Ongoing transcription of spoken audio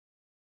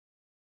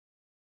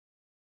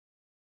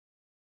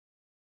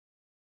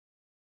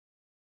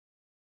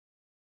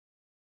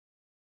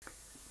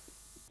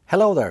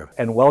Hello there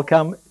and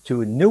welcome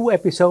to a new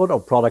episode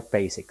of Product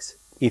Basics.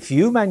 If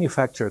you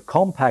manufacture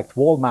compact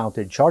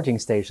wall-mounted charging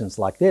stations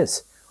like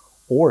this,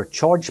 or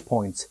charge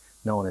points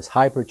known as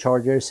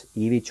Hyperchargers,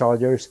 EV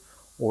chargers,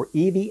 or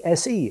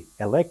EVSE,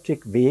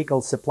 electric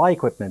vehicle supply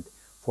equipment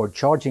for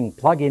charging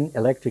plug-in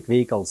electric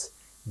vehicles,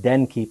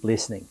 then keep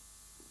listening.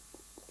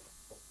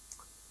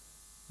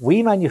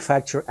 We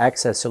manufacture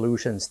access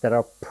solutions that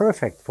are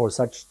perfect for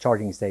such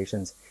charging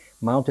stations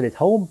mounted at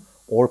home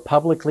or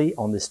publicly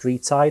on the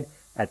street side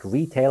at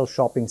retail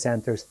shopping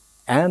centers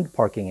and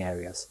parking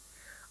areas.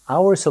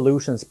 Our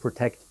solutions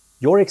protect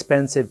your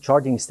expensive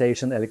charging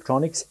station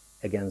electronics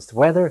against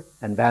weather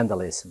and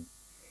vandalism.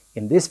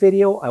 In this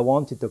video, I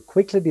wanted to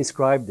quickly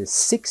describe the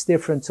 6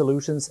 different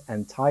solutions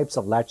and types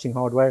of latching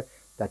hardware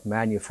that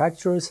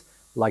manufacturers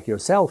like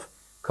yourself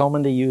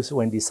commonly use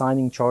when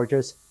designing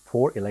chargers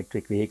for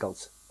electric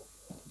vehicles.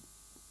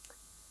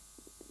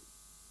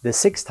 The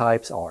 6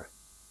 types are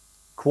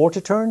quarter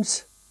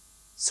turns,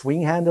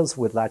 swing handles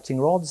with latching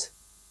rods,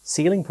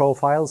 ceiling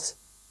profiles,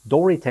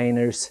 door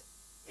retainers,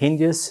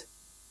 hinges,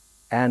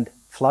 and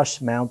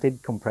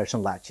flush-mounted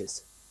compression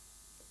latches.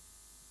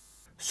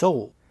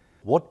 So,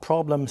 what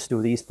problems do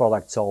these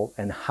products solve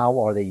and how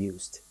are they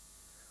used?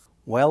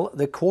 Well,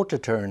 the quarter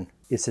turn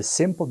is a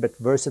simple but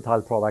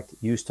versatile product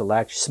used to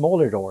latch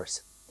smaller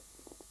doors.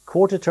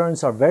 Quarter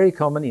turns are very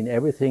common in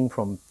everything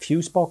from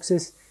fuse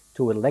boxes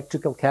to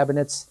electrical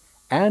cabinets,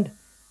 and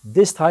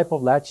this type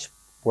of latch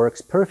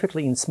works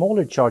perfectly in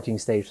smaller charging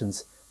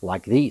stations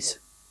like these.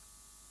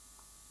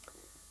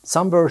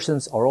 Some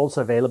versions are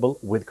also available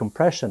with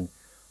compression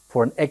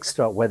for an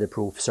extra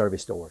weatherproof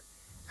service door,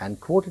 and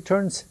quarter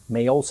turns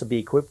may also be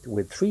equipped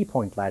with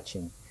 3-point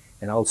latching,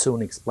 and I'll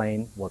soon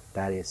explain what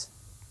that is.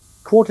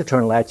 Quarter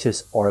turn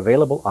latches are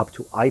available up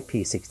to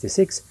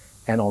IP66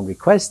 and on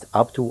request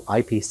up to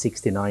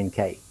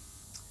IP69K.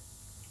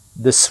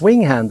 The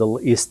swing handle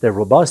is the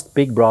robust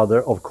big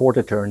brother of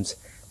quarter turns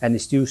and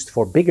is used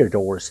for bigger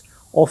doors,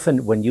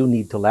 often when you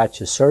need to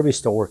latch a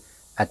service door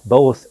at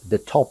both the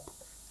top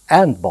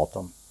and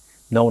bottom,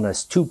 known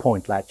as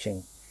 2-point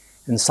latching,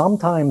 and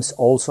sometimes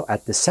also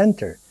at the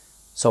center,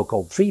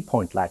 so-called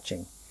 3-point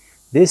latching,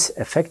 this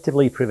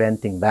effectively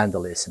preventing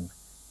vandalism.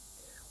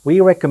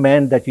 We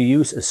recommend that you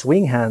use a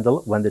swing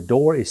handle when the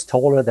door is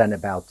taller than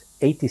about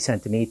 80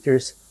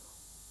 centimeters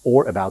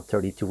or about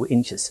 32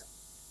 inches.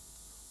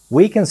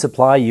 We can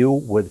supply you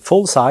with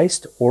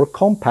full-sized or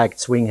compact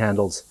swing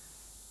handles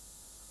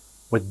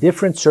with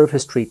different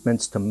surface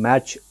treatments to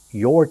match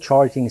your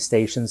charging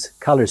station's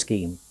color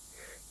scheme.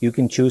 You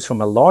can choose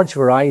from a large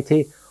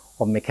variety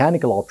of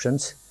mechanical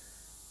options: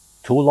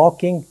 tool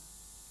locking,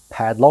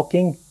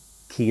 padlocking,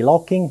 key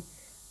locking,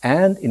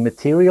 and in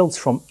materials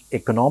from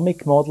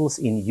economic models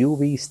in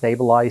UV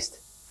stabilized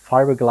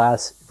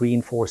fiberglass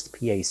reinforced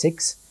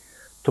PA6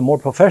 to more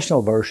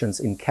professional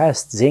versions in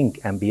cast zinc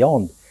and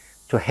beyond,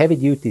 to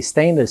heavy-duty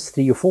stainless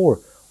 304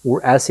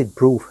 or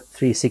acid-proof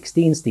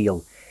 316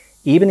 steel,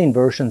 even in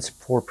versions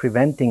for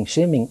preventing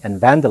shimming and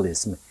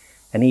vandalism.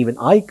 And even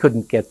I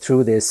couldn't get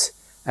through this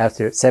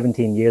after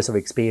 17 years of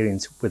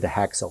experience with the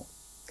hacksaw.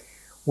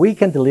 We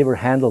can deliver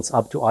handles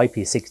up to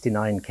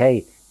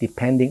IP69K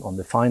depending on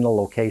the final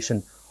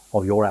location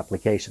of your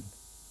application.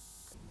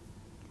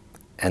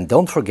 And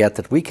don't forget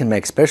that we can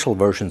make special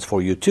versions for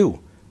you too.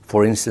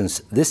 For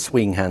instance, this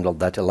swing handle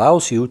that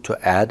allows you to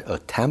add a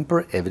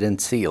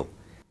tamper-evident seal.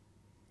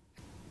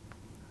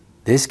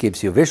 This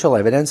gives you visual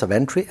evidence of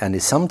entry and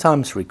is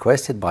sometimes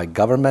requested by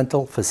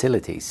governmental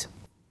facilities.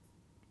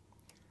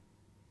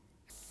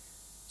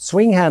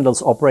 Swing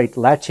handles operate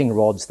latching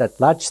rods that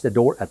latch the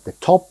door at the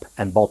top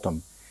and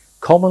bottom.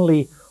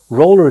 Commonly,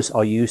 rollers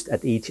are used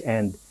at each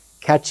end,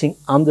 catching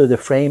under the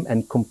frame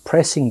and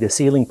compressing the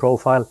ceiling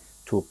profile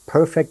to a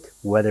perfect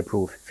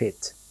weatherproof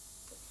fit.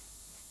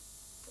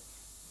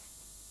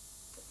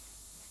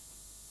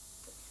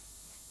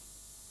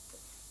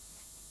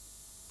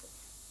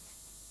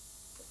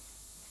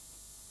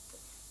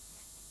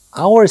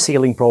 Our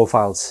ceiling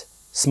profiles,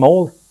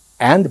 small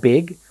and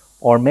big,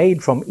 are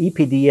made from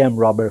EPDM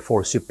rubber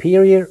for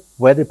superior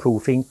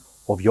weatherproofing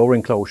of your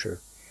enclosure.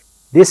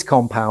 This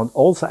compound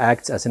also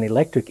acts as an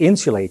electric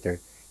insulator,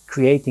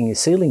 creating a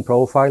ceiling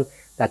profile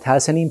that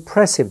has an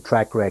impressive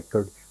track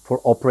record for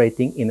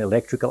operating in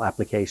electrical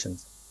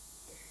applications.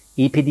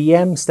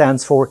 EPDM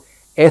stands for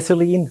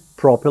ethylene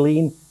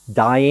propylene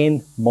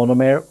diene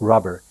monomer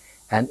rubber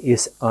and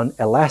is an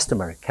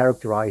elastomer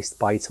characterized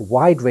by its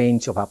wide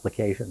range of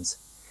applications.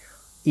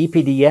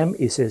 EPDM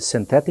is a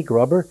synthetic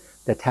rubber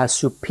that has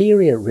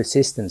superior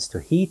resistance to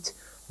heat,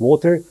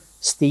 water,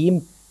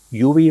 steam,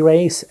 UV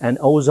rays and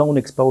ozone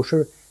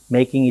exposure,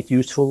 making it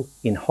useful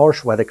in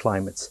harsh weather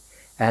climates.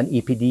 And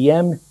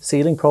EPDM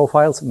ceiling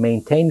profiles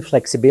maintain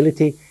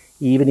flexibility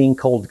even in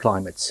cold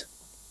climates.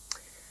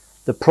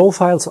 The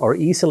profiles are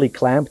easily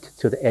clamped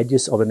to the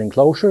edges of an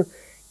enclosure,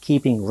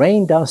 keeping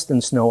rain, dust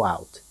and snow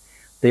out.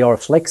 They are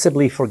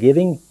flexibly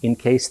forgiving in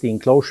case the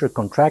enclosure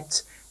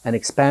contracts and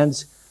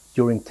expands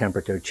during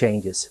temperature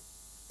changes.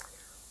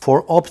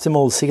 For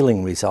optimal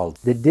ceiling results,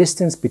 the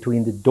distance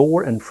between the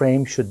door and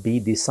frame should be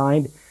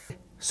designed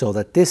so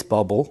that this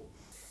bubble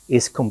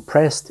is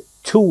compressed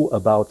to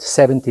about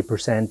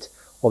 70%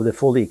 of the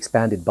fully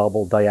expanded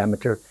bubble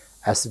diameter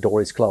as the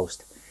door is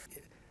closed.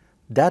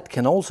 That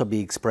can also be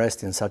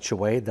expressed in such a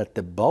way that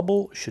the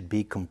bubble should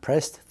be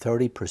compressed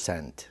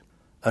 30%.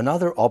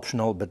 Another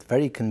optional but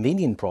very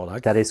convenient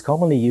product that is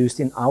commonly used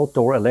in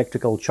outdoor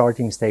electrical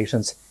charging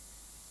stations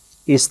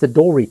is the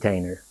door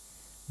retainer.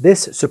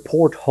 This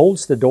support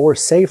holds the door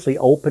safely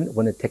open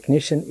when a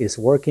technician is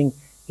working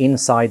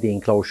inside the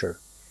enclosure.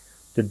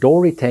 The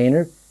door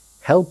retainer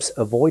helps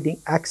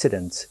avoiding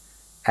accidents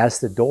as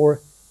the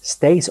door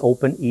stays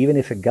open even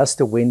if a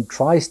gust of wind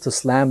tries to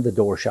slam the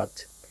door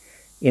shut.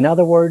 In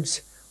other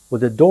words,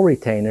 with the door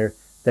retainer,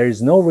 there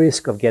is no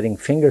risk of getting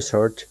fingers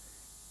hurt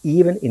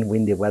even in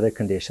windy weather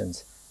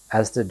conditions,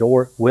 as the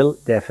door will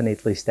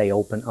definitely stay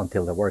open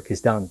until the work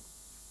is done.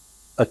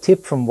 A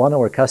tip from one of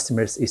our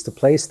customers is to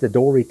place the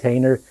door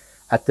retainer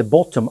at the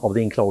bottom of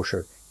the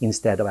enclosure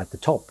instead of at the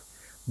top.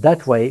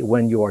 That way,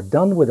 when you are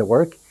done with the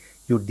work,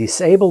 you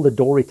disable the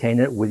door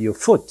retainer with your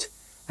foot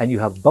and you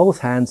have both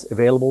hands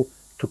available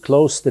to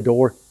close the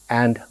door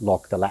and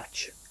lock the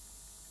latch.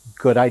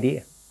 Good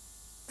idea.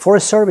 For a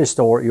service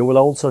door, you will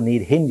also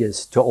need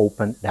hinges to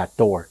open that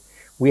door.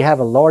 We have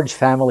a large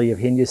family of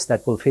hinges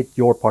that will fit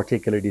your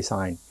particular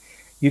design.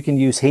 You can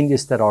use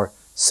hinges that are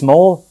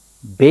small,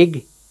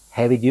 big,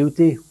 heavy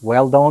duty,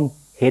 well done,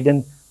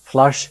 hidden,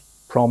 flush,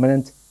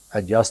 prominent,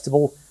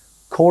 adjustable,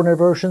 corner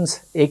versions,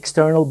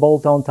 external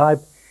bolt-on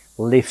type,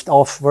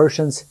 lift-off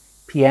versions,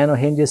 piano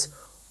hinges,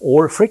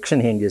 or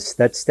friction hinges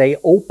that stay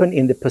open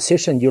in the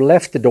position you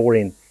left the door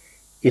in,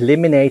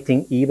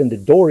 eliminating even the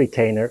door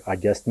retainer I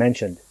just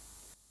mentioned.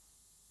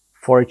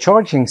 For a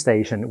charging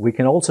station, we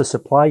can also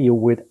supply you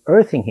with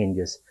earthing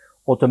hinges,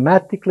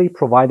 automatically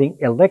providing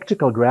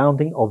electrical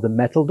grounding of the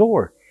metal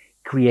door,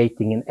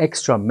 creating an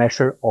extra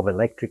measure of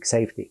electric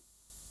safety.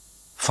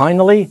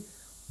 Finally,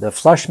 the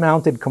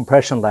flush-mounted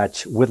compression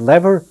latch with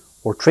lever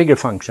or trigger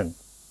function.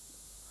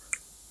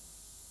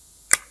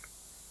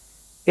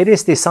 It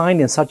is designed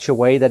in such a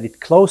way that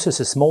it closes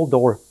a small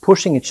door,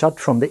 pushing it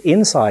shut from the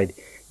inside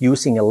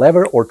using a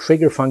lever or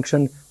trigger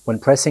function when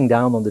pressing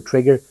down on the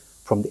trigger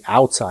from the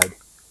outside.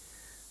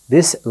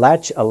 This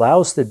latch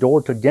allows the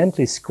door to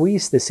gently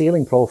squeeze the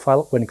ceiling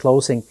profile when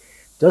closing,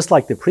 just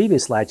like the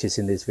previous latches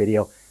in this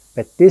video,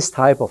 but this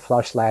type of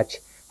flush latch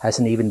has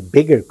an even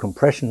bigger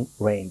compression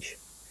range.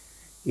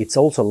 It's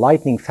also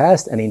lightning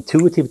fast and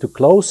intuitive to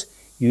close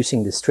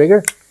using this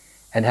trigger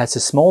and has a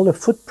smaller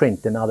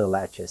footprint than other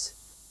latches.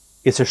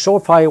 It's a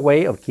surefire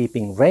way of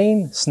keeping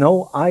rain,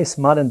 snow, ice,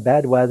 mud and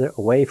bad weather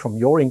away from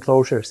your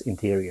enclosure's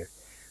interior.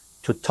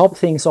 To top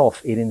things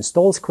off, it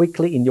installs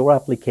quickly in your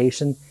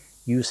application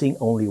using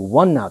only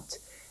one nut,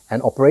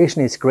 and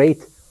operation is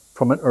great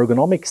from an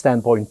ergonomic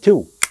standpoint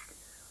too.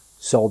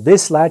 So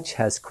this latch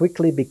has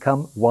quickly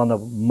become one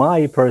of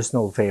my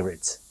personal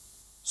favorites.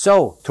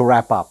 So to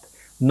wrap up,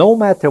 no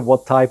matter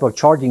what type of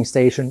charging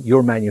station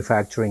you're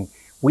manufacturing,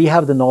 we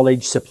have the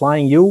knowledge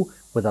supplying you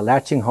with a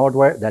latching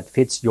hardware that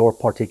fits your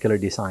particular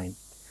design.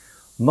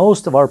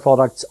 Most of our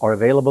products are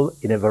available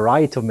in a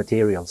variety of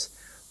materials,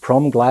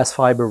 from glass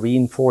fiber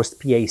reinforced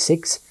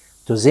PA6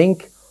 to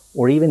zinc,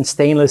 or even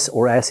stainless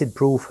or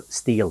acid-proof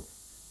steel,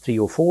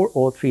 304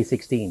 or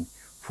 316,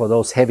 for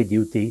those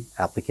heavy-duty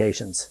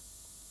applications.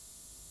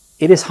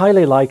 It is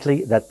highly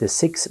likely that the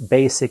 6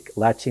 basic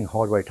latching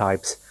hardware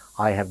types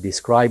I have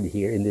described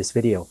here in this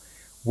video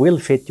will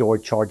fit your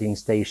charging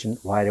station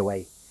right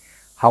away.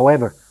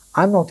 However,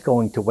 I'm not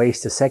going to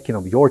waste a second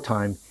of your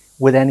time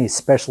with any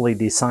specially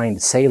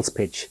designed sales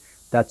pitch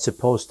that's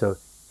supposed to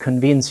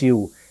convince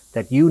you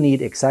that you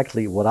need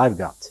exactly what I've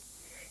got.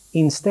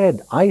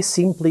 Instead, I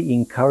simply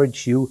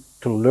encourage you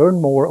to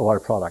learn more of our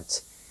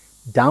products.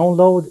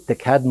 Download the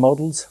CAD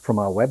models from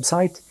our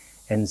website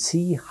and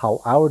see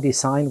how our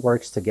design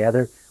works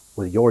together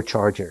with your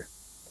charger.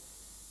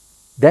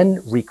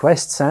 Then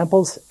request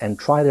samples and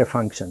try their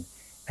function.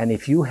 And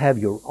if you have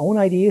your own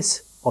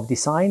ideas of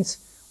designs,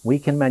 we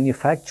can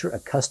manufacture a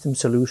custom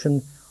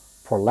solution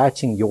for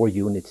latching your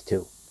unit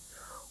too.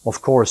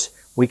 Of course,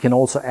 we can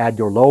also add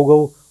your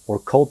logo or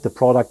coat the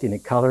product in a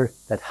color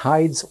that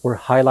hides or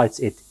highlights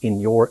it in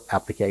your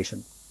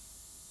application.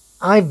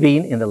 I've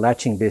been in the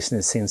latching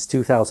business since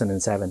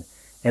 2007,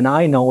 and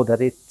I know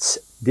that it's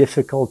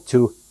difficult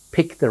to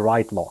pick the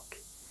right lock.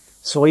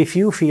 So if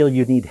you feel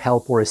you need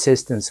help or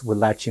assistance with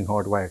latching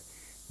hardware,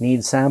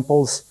 need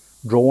samples,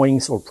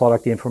 drawings or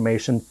product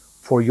information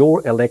for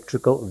your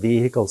electrical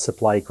vehicle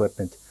supply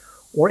equipment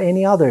or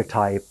any other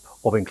type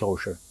of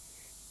enclosure,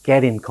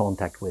 get in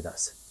contact with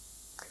us.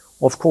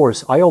 Of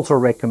course, I also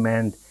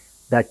recommend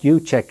that you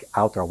check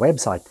out our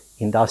website,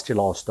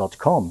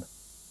 industrialos.com,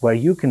 where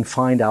you can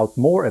find out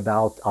more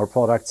about our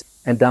products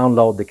and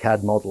download the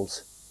CAD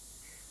models.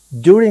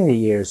 During the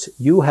years,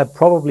 you have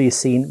probably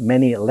seen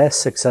many less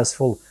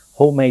successful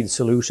homemade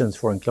solutions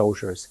for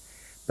enclosures,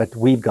 but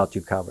we've got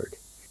you covered.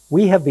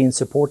 We have been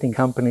supporting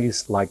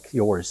companies like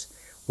yours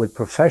with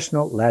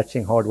professional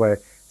latching hardware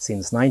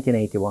since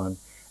 1981,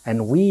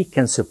 and we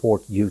can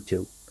support you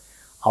too.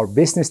 Our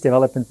business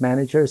development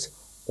managers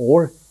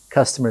or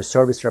customer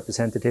service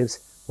representatives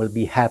will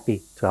be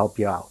happy to help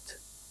you out.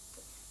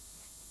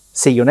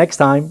 See you next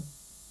time.